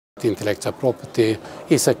that intellectual property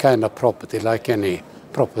is a kind of property like any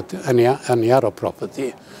other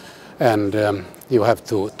property, and you have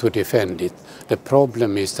to defend it. The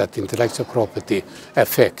problem is that intellectual property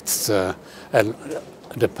affects the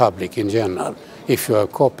public in general. If you are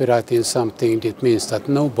copyrighting something, it means that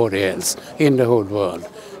nobody else in the whole world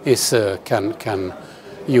can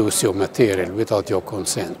use your material without your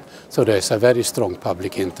consent. So there is a very strong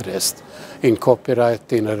public interest in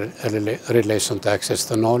copyright in relation to access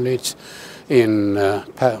to knowledge,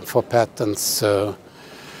 for patents, the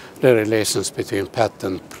relations between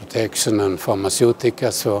patent protection and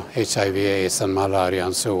pharmaceuticals, so HIV, AIDS and malaria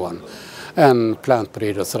and so on, and plant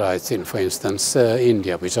breeders' rights in, for instance,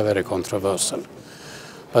 India, which are very controversial.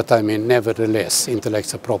 But I mean, nevertheless,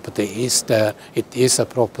 intellectual property is there. It is a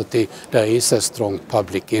property. There is a strong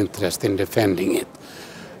public interest in defending it.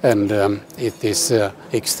 And it is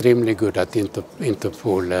extremely good that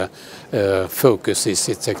Interpol focuses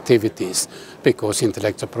its activities, because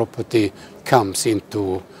intellectual property comes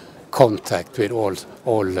into contact with all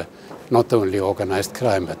not only organized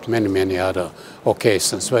crime, but many other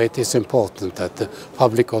occasions where it is important that the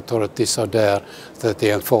public authorities are there, that the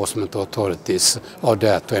enforcement authorities are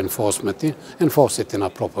there to enforce it in a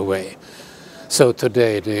proper way. So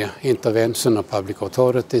today the intervention of public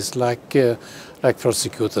authorities like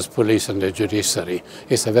prosecutors, police and the judiciary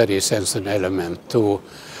is a very essential element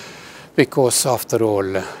because after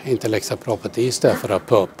all intellectual property is there for a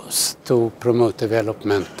purpose, to promote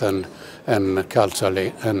development and cultural,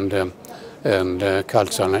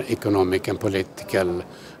 economic and political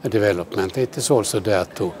development. It is also there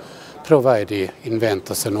to provide the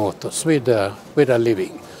inventors and authors with a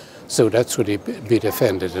living. So that should be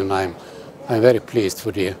defended, and I'm very pleased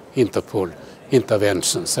for the Interpol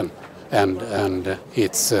interventions and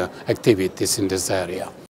its activities in this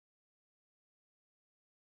area.